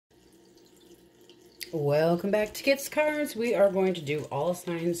Welcome back to Kids Cards. We are going to do all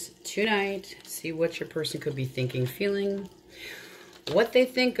signs tonight. See what your person could be thinking, feeling, what they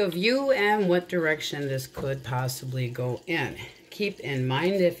think of you, and what direction this could possibly go in. Keep in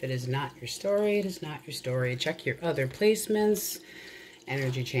mind, if it is not your story, it is not your story. Check your other placements.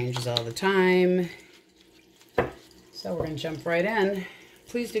 Energy changes all the time. So we're going to jump right in.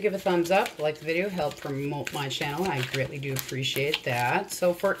 Please do give a thumbs up, like the video, help promote my channel. I greatly do appreciate that.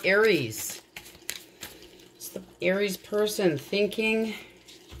 So for Aries, it's the Aries person thinking.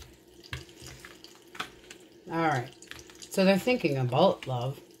 All right. So they're thinking about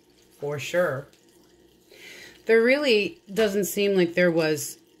love, for sure. There really doesn't seem like there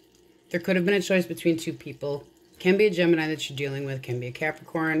could have been a choice between two people. Can be a Gemini that you're dealing with, can be a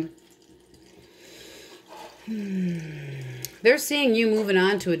Capricorn. They're seeing you moving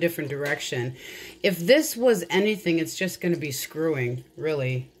on to a different direction. If this was anything, it's just going to be screwing,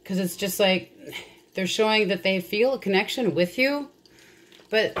 really. Because it's just like, they're showing that they feel a connection with you,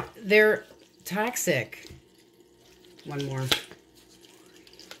 but they're toxic. One more.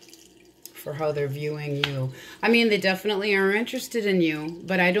 For how they're viewing you. I mean, they definitely are interested in you,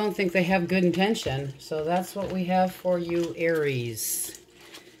 but I don't think they have good intention. So that's what we have for you, Aries.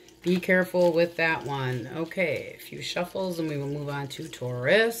 Be careful with that one. Okay, a few shuffles and we will move on to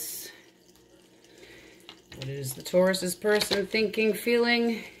Taurus. What is the Taurus's person thinking,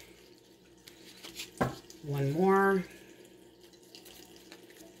 feeling? One more.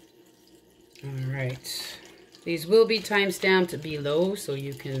 All right. These will be time-stamped below, so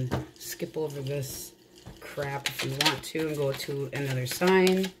you can skip over this crap if you want to and go to another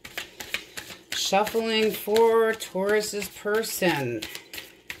sign. Shuffling for Taurus's person.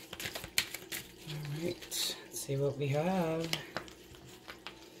 All right, let's see what we have.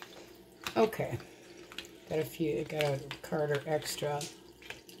 Okay, got a card or extra.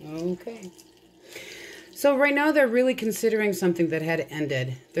 Okay. So right now they're really considering something that had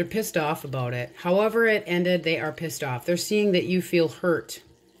ended. They're pissed off about it. However it ended, they are pissed off. They're seeing that you feel hurt.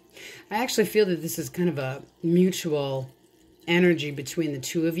 I actually feel that this is kind of a mutual energy between the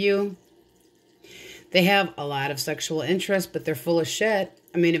two of you. They have a lot of sexual interest, but they're full of shit.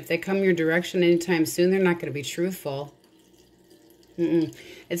 I mean, if they come your direction anytime soon, they're not going to be truthful.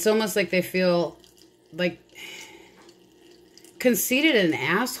 It's almost like they feel like... conceited and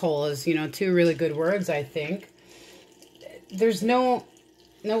asshole is, you know, two really good words, I think. There's no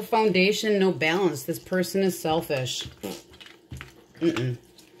foundation, no balance. This person is selfish.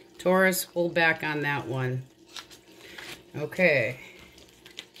 Taurus, hold back on that one. Okay.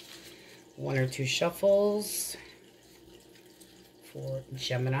 One or two shuffles for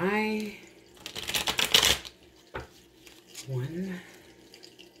Gemini. One.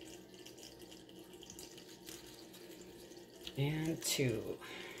 And two.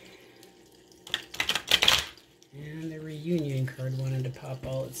 And the reunion card wanted to pop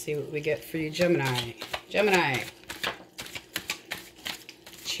out. Let's see what we get for you, Gemini. Gemini.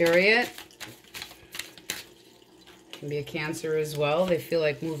 Chariot. Can be a Cancer as well. They feel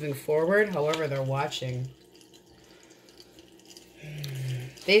like moving forward. However, they're watching.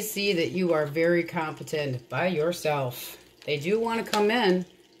 They see that you are very competent by yourself. They do want to come in.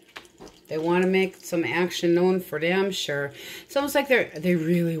 They want to make some action known for damn sure. It's almost like they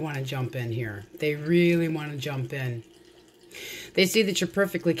really want to jump in here. They really want to jump in. They see that you're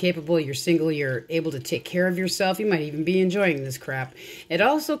perfectly capable. You're single. You're able to take care of yourself. You might even be enjoying this crap. It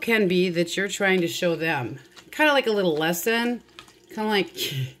also can be that you're trying to show them kind of like a little lesson. Kind of like,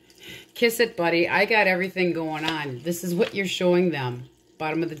 kiss it, buddy. I got everything going on. This is what you're showing them.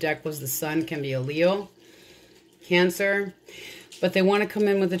 Bottom of the deck was the Sun. Can be a Leo. Cancer. But they want to come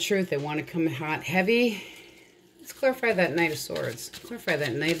in with the truth. They want to come hot, heavy. Let's clarify that Knight of Swords. Clarify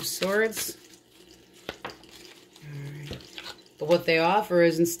that Knight of Swords. All right. But what they offer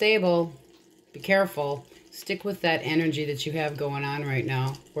isn't stable. Be careful. Stick with that energy that you have going on right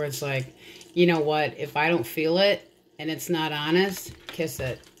now. Where it's like, you know what? If I don't feel it and it's not honest, kiss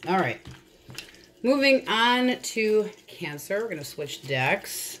it. All right. Moving on to Cancer. We're going to switch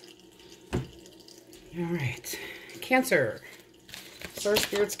decks. All right. Cancer. Source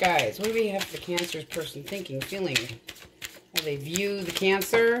Spirits, guys, what do we have for the Cancer's person thinking, feeling? How they view the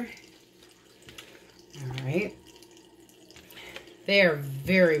Cancer. All right. They are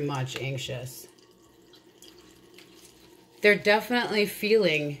very much anxious. They're definitely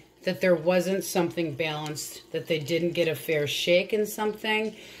feeling that there wasn't something balanced, that they didn't get a fair shake in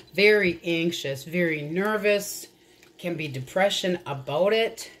something. Very anxious, very nervous. Can be depression about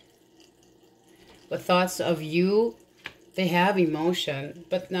it. But thoughts of you. They have emotion,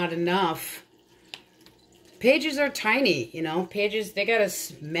 but not enough Pages are tiny, you know. Pages, they got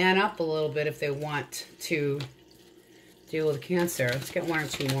to man up a little bit if they want to deal with Cancer. Let's get one or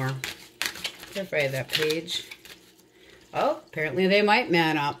two more. Clarify that page. Oh, apparently they might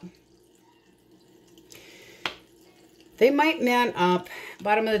man up. They might man up.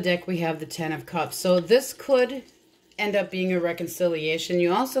 Bottom of the deck, we have the 10 of Cups. So this could end up being a reconciliation.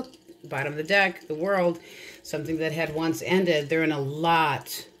 You also, bottom of the deck, the World, something that had once ended. They're in a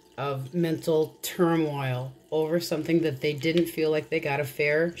lot of mental turmoil over something that they didn't feel like they got a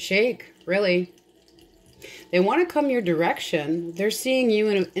fair shake, really. They want to come your direction. They're seeing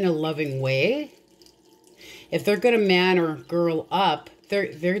you in a loving way. If they're going to man or girl up,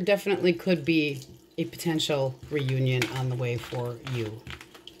 there definitely could be a potential reunion on the way for you,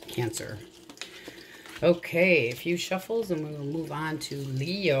 Cancer. Okay, a few shuffles and we will move on to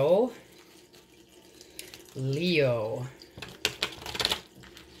Leo. Leo.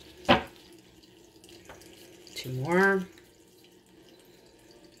 Two more.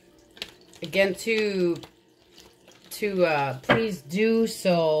 Again, please do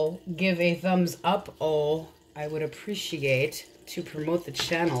so. Give a thumbs up. Oh, I would appreciate to promote the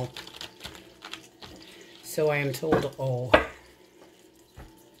channel. So I am told. Oh,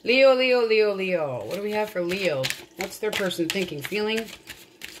 Leo, Leo, Leo, Leo. What do we have for Leo? What's their person thinking, feeling?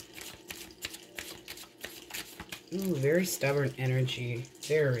 Ooh, very stubborn energy.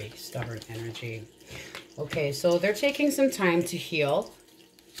 Very stubborn energy. Okay, so they're taking some time to heal.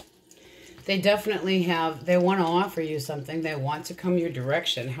 They definitely have, they want to offer you something. They want to come your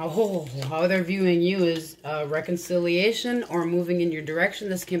direction. How they're viewing you is reconciliation or moving in your direction.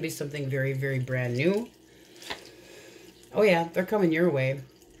 This can be something very, very brand new. Oh yeah, they're coming your way.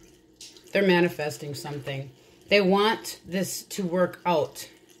 They're manifesting something. They want this to work out.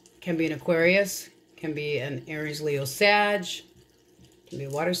 Can be an Aquarius, can be an Aries, Leo, Sag, can be a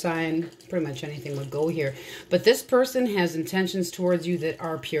water sign. Pretty much anything would go here. But this person has intentions towards you that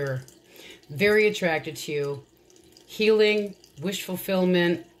are pure. Very attracted to you. Healing, wish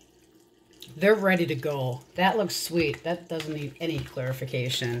fulfillment. They're ready to go. That looks sweet. That doesn't need any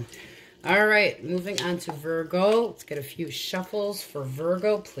clarification. All right, moving on to Virgo. Let's get a few shuffles for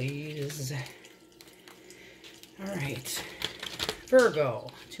Virgo, please. All right,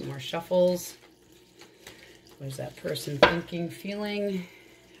 Virgo. Two more shuffles. What is that person thinking, feeling?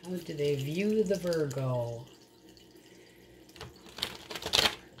 How do they view the Virgo?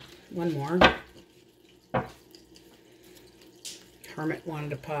 One more. Hermit wanted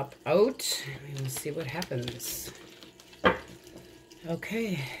to pop out. Let's see what happens.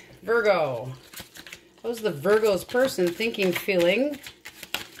 Okay, Virgo. How's the Virgo's person thinking, feeling?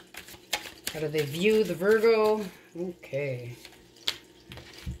 How do they view the Virgo? Okay.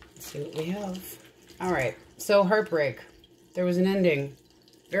 Let's see what we have. All right, so heartbreak. There was an ending.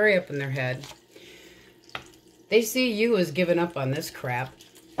 Very up in their head. They see you as giving up on this crap.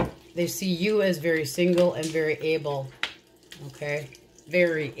 They see you as very single and very able. Okay?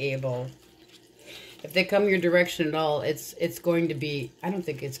 Very able. If they come your direction at all, it's going to be, I don't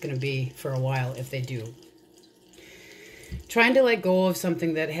think it's going to be for a while if they do. Trying to let go of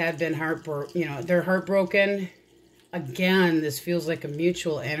something that had been heartbroken, you know, they're heartbroken. Again, this feels like a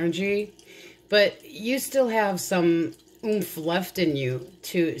mutual energy. But you still have some oomph left in you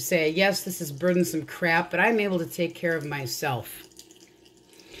to say, yes, this is burdensome crap, but I'm able to take care of myself.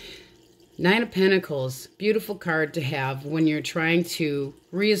 Nine of Pentacles, beautiful card to have when you're trying to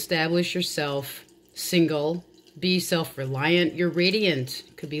reestablish yourself, single, be self-reliant. You're radiant,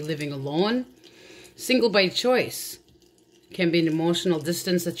 could be living alone. Single by choice, can be an emotional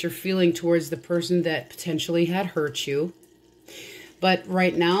distance that you're feeling towards the person that potentially had hurt you. But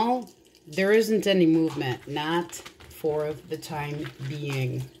right now, there isn't any movement, not for the time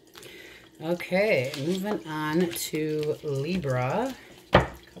being. Okay, moving on to Libra.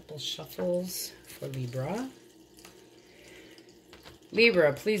 Couple shuffles for Libra.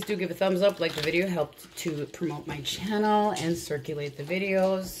 Libra, please do give a thumbs up, like the video, help to promote my channel and circulate the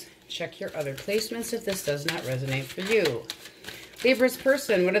videos. Check your other placements if this does not resonate for you. Libra's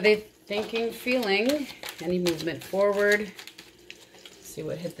person, what are they thinking, feeling? Any movement forward? Let's see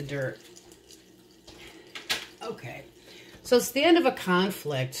what hit the dirt. Okay, so it's the end of a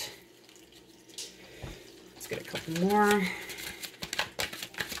conflict. Let's get a couple more.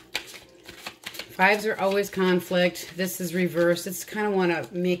 Fives are always conflict. This is reversed. It's kind of want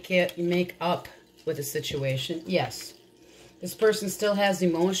to make up with a situation. Yes, this person still has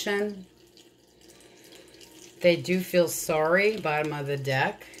emotion. They do feel sorry. Bottom of the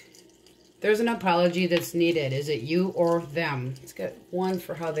deck. There's an apology that's needed. Is it you or them? Let's get one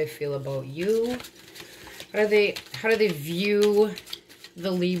for how they feel about you. How do they view the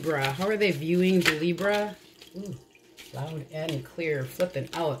Libra? How are they viewing the Libra? Ooh, loud and clear, flipping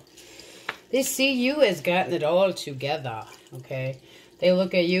out. They see you as gotten it all together, okay? They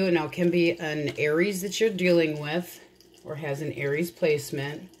look at you, now it can be an Aries that you're dealing with or has an Aries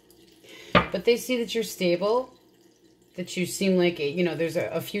placement. But they see that you're stable, that you seem like, there's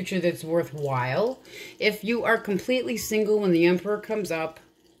a future that's worthwhile. If you are completely single when the Emperor comes up,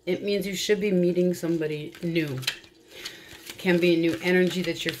 it means you should be meeting somebody new. It can be a new energy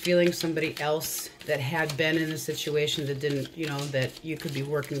that you're feeling, somebody else that had been in a situation that didn't, that you could be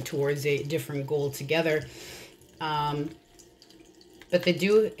working towards a different goal together. But they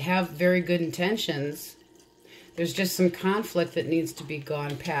do have very good intentions. There's just some conflict that needs to be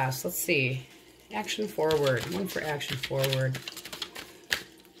gone past. Let's see. Action forward. One for action forward.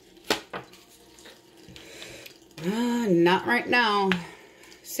 Not right now.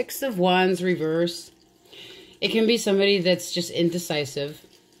 6 of Wands reverse. It can be somebody that's just indecisive,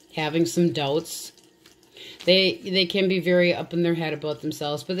 having some doubts. They can be very up in their head about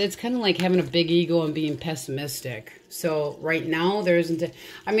themselves, but it's kind of like having a big ego and being pessimistic. So right now there isn't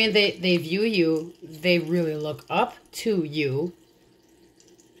they view you, they really look up to you.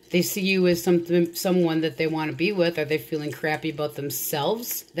 They see you as someone that they want to be with. Are they feeling crappy about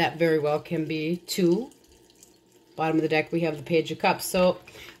themselves? That very well can be too. Bottom of the deck, we have the Page of Cups. So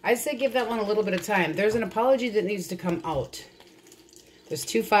I'd say give that one a little bit of time. There's an apology that needs to come out. There's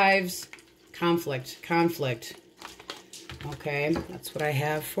 2 5s. Conflict. Okay, that's what I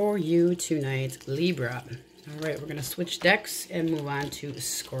have for you tonight, Libra. All right, we're going to switch decks and move on to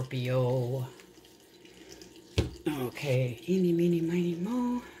Scorpio. Okay, eeny, meeny, miny,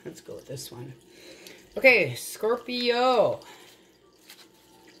 mo. Let's go with this one. Okay, Scorpio.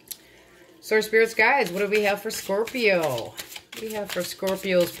 Source Spirits Guides, what do we have for Scorpio? What do we have for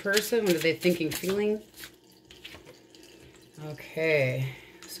Scorpio's person? What are they thinking, feeling? Okay,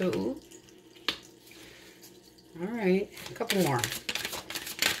 so... All right, a couple more.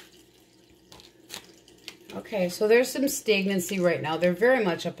 Okay, so there's some stagnancy right now. They're very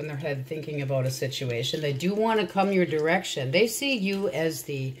much up in their head thinking about a situation. They do want to come your direction. They see you as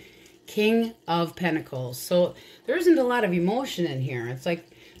the King of Pentacles. So there isn't a lot of emotion in here. It's like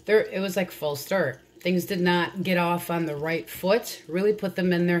it was like full start. Things did not get off on the right foot. Really put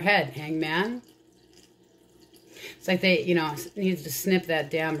them in their head. Hangman. It's like they, needed to snip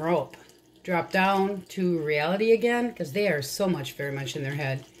that damn rope. Drop down to reality again, because they are very much in their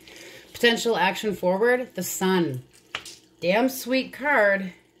head. Potential action forward, the Sun. Damn sweet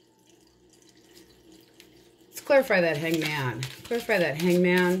card. Let's clarify that Hangman. Clarify that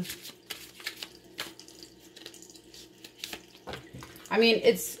Hangman. I mean,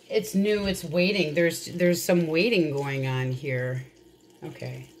 it's new, it's waiting. There's some waiting going on here.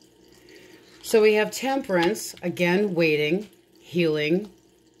 Okay. So we have Temperance, again, waiting, healing.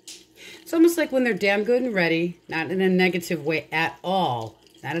 It's almost like when they're damn good and ready, not in a negative way at all.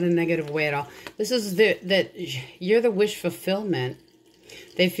 Not in a negative way at all. This is that you're the wish fulfillment.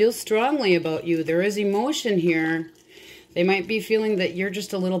 They feel strongly about you. There is emotion here. They might be feeling that you're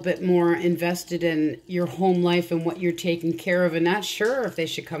just a little bit more invested in your home life and what you're taking care of and not sure if they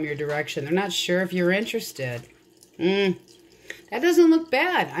should come your direction. They're not sure if you're interested. That doesn't look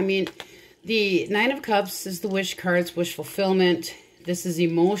bad. I mean, the 9 of Cups is the wish card. It's wish fulfillment. This is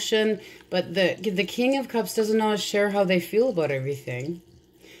emotion, but the King of Cups doesn't always share how they feel about everything.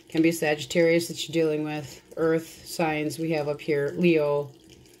 Can be Sagittarius that you're dealing with. Earth signs we have up here. Leo.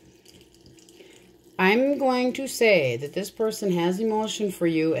 I'm going to say that this person has emotion for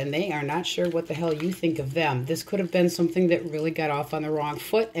you and they are not sure what the hell you think of them. This could have been something that really got off on the wrong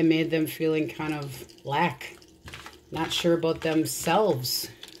foot and made them feeling kind of lack. Not sure about themselves.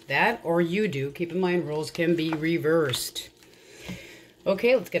 That or you do. Keep in mind, roles can be reversed.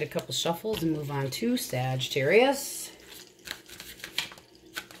 Okay, let's get a couple shuffles and move on to Sagittarius.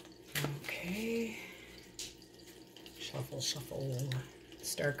 Okay. Shuffle, shuffle.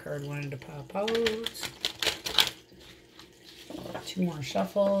 Star card wanted to pop out. 2 more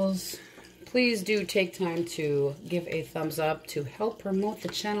shuffles. Please do take time to give a thumbs up to help promote the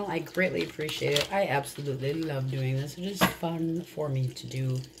channel. I greatly appreciate it. I absolutely love doing this. It is fun for me to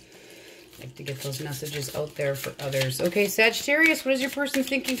do. I like to get those messages out there for others. Okay, Sagittarius, what is your person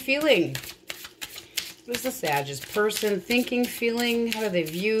thinking, feeling? What is the Sagittarius person thinking, feeling? How do they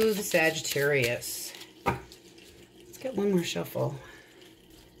view the Sagittarius? Let's get one more shuffle.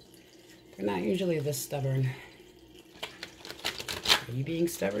 They're not usually this stubborn. Are you being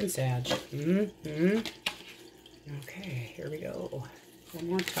stubborn, Sag? Okay, here we go. One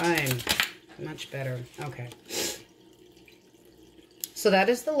more time. Much better. Okay. So that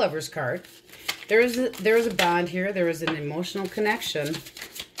is the Lover's card. There is a bond here. There is an emotional connection.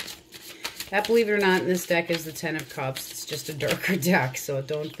 That, believe it or not, in this deck is the Ten of Cups. It's just a darker deck, so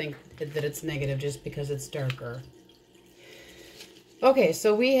don't think that it's negative just because it's darker. Okay,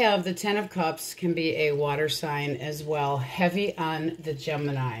 so we have the Ten of Cups can be a water sign as well, heavy on the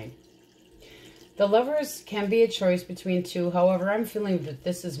Gemini. The Lovers can be a choice between two. However, I'm feeling that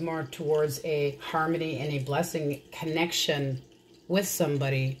this is more towards a harmony and a blessing connection with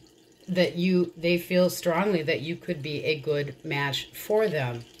somebody that they feel strongly that you could be a good match for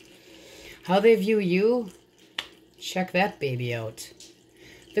them. How they view you, check that baby out.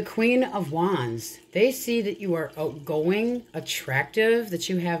 The Queen of Wands, they see that you are outgoing, attractive, that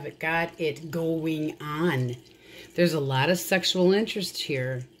you have got it going on. There's a lot of sexual interest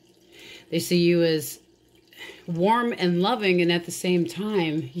here. They see you as warm and loving, and at the same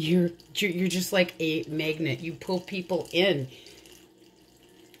time, you're just like a magnet. You pull people in.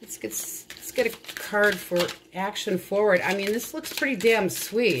 Let's get a card for action forward. I mean, this looks pretty damn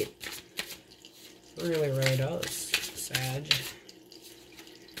sweet. Really does, Sag.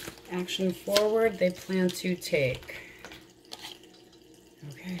 Action forward, they plan to take.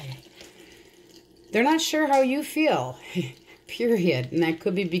 Okay. They're not sure how you feel. Period. And that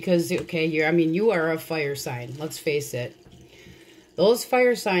could be because, okay, you are a fire sign. Let's face it. Those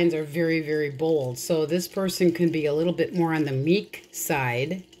fire signs are very bold. So this person can be a little bit more on the meek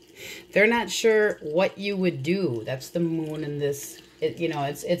side. They're not sure what you would do. That's the moon in this.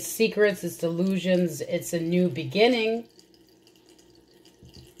 It's secrets, it's delusions, it's a new beginning.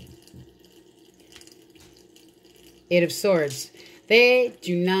 Eight of Swords. They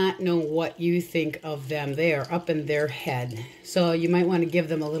do not know what you think of them. They are up in their head. So you might want to give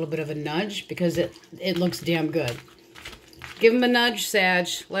them a little bit of a nudge because it looks damn good. Give them a nudge, Sag.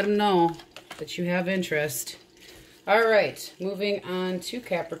 Let them know that you have interest. All right, moving on to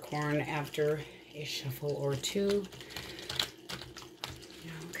Capricorn after a shuffle or two.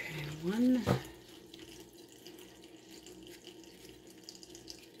 Okay, 1,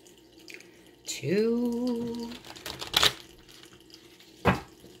 2, and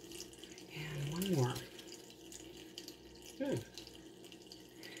 1 more.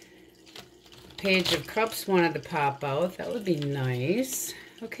 Page of Cups wanted to pop out. That would be nice.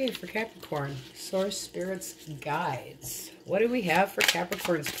 Okay, for Capricorn, Source, Spirits, Guides. What do we have for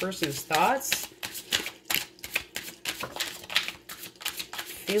Capricorn's person's thoughts?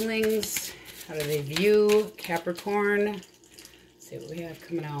 Feelings. How do they view Capricorn? Let's see what we have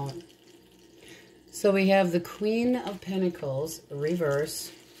coming out. So we have the Queen of Pentacles,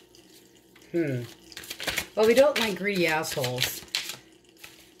 reverse. Well, we don't like greedy assholes.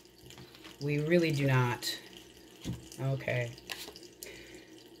 We really do not. Okay.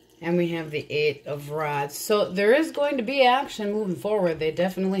 And we have the 8 of Rods. So there is going to be action moving forward. They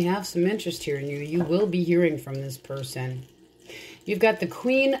definitely have some interest here in you. You will be hearing from this person. You've got the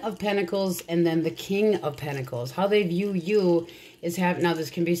Queen of Pentacles and then the King of Pentacles. How they view you is now this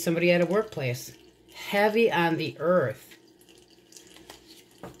can be somebody at a workplace. Heavy on the earth.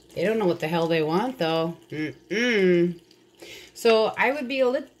 They don't know what the hell they want though. So I would be a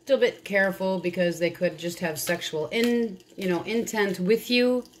little bit careful because they could just have sexual intent with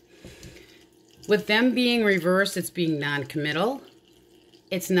you. With them being reversed, it's being non-committal.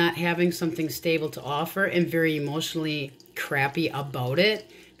 It's not having something stable to offer and very emotionally crappy about it.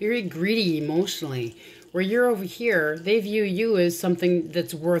 Very greedy emotionally. Where you're over here, they view you as something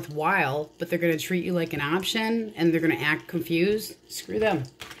that's worthwhile, but they're going to treat you like an option and they're going to act confused. Screw them.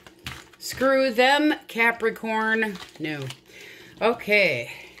 Screw them, Capricorn. No.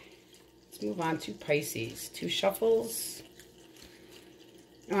 Okay. Let's move on to Pisces. 2 shuffles.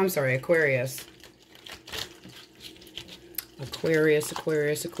 Oh, I'm sorry, Aquarius. Aquarius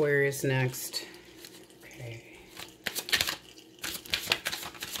next. Okay.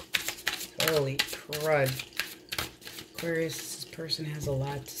 Holy crud. Aquarius, this person has a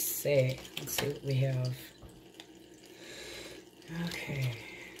lot to say. Let's see what we have. Okay.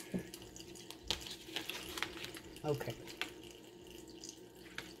 Okay.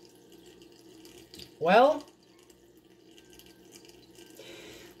 Well,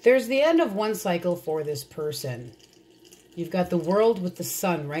 there's the end of one cycle for this person. You've got the World with the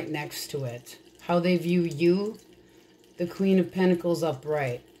Sun right next to it. How they view you, the Queen of Pentacles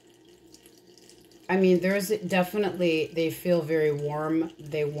upright. I mean, there's definitely, they feel very warm.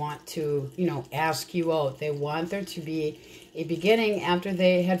 They want to, ask you out. They want there to be a beginning after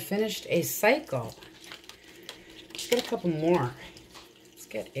they had finished a cycle. Let's get a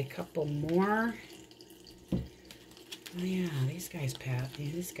couple more. Oh, yeah, these guys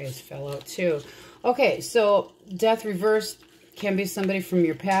fell out too. Okay, so Death reversed can be somebody from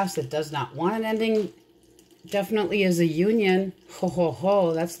your past that does not want an ending definitely is a union. Ho, ho,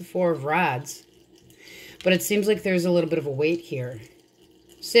 ho. That's the Four of Rods. But it seems like there's a little bit of a weight here.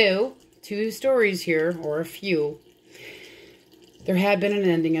 So, two stories here, or a few. There had been an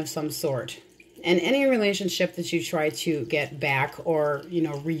ending of some sort. And any relationship that you try to get back or, you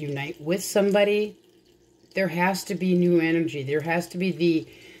know, reunite with somebody, there has to be new energy. There has to be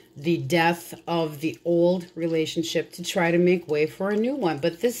the death of the old relationship to try to make way for a new one.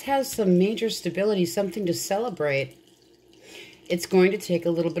 But this has some major stability, something to celebrate. It's going to take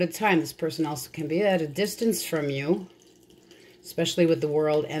a little bit of time. This person also can be at a distance from you, especially with the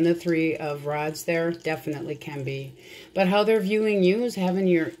World and the Three of Rods there, definitely can be. But how they're viewing you is having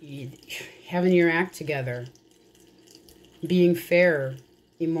your act together, being fair,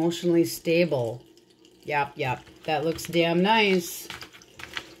 emotionally stable. Yep, that looks damn nice.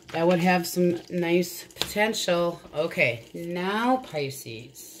 That would have some nice potential. Okay, now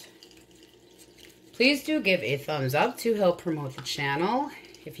Pisces. Please do give a thumbs up to help promote the channel.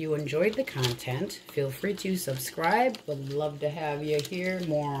 If you enjoyed the content, feel free to subscribe. Would love to have you here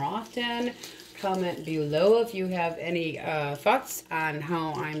more often. Comment below if you have any thoughts on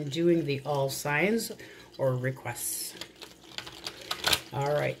how I'm doing the all signs or requests.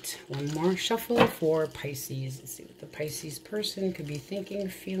 All right, one more shuffle for Pisces. Let's see what the Pisces person could be thinking,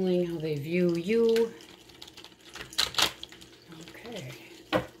 feeling, how they view you. Okay.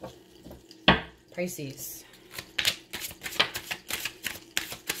 Pisces.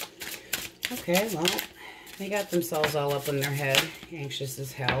 Okay, well, they got themselves all up in their head, anxious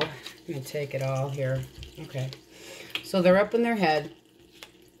as hell. I'm going to take it all here. Okay. So they're up in their head.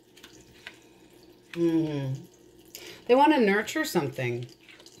 They want to nurture something.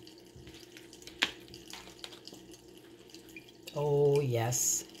 Oh,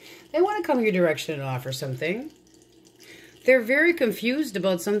 yes. They want to come your direction and offer something. They're very confused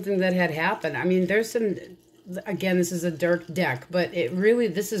about something that had happened. I mean, there's some... Again, this is a dark deck, but it really,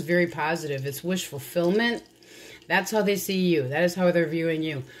 this is very positive. It's wish fulfillment. That's how they see you. That is how they're viewing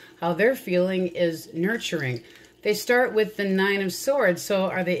you. How they're feeling is nurturing. They start with the Nine of Swords. So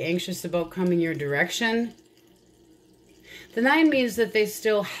are they anxious about coming your direction? The 9 means that they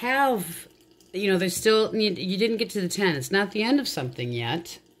still have, you know, they still need, you didn't get to the 10. It's not the end of something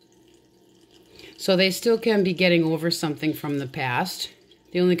yet. So they still can be getting over something from the past.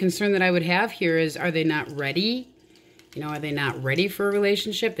 The only concern that I would have here is, are they not ready? You know, are they not ready for a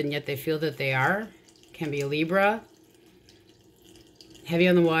relationship and yet they feel that they are? Can be a Libra. Heavy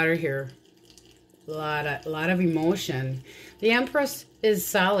on the water here. A lot of emotion. The Empress is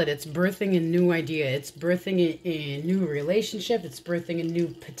solid. It's birthing a new idea. It's birthing a new relationship. It's birthing a new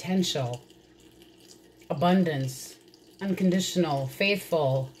potential. Abundance. Unconditional.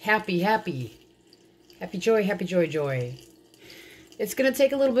 Faithful. Happy, happy. Happy joy, happy joy, joy. It's going to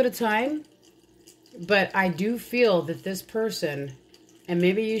take a little bit of time, but I do feel that this person, and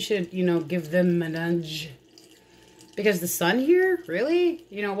maybe you should, you know, give them a nudge. Because the Sun here, really?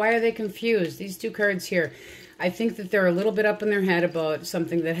 You know, why are they confused? These two cards here, I think that they're a little bit up in their head about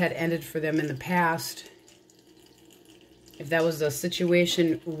something that had ended for them in the past. If that was a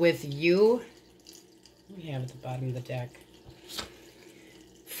situation with you, what do we have at the bottom of the deck?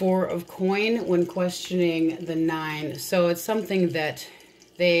 4 of coin when questioning the 9. So it's something that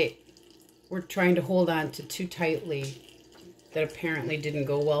they were trying to hold on to too tightly that apparently didn't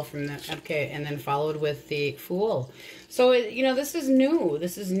go well from them. Okay, and then followed with the Fool. So, you know, this is new.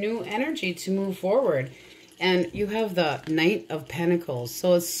 This is new energy to move forward. And you have the Knight of Pentacles.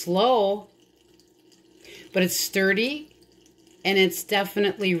 So it's slow, but it's sturdy, and it's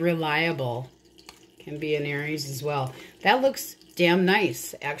definitely reliable. Can be an Aries as well. That looks damn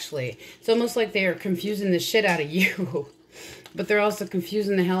nice, actually. It's almost like they are confusing the shit out of you, but they're also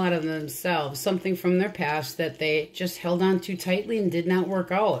confusing the hell out of themselves. Something from their past that they just held on too tightly and did not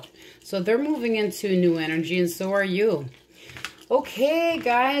work out. So they're moving into new energy, and so are you. Okay,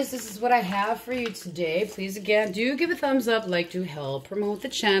 guys, this is what I have for you today. Please, again, do give a thumbs up, like to help promote the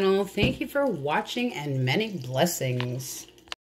channel. Thank you for watching, and many blessings.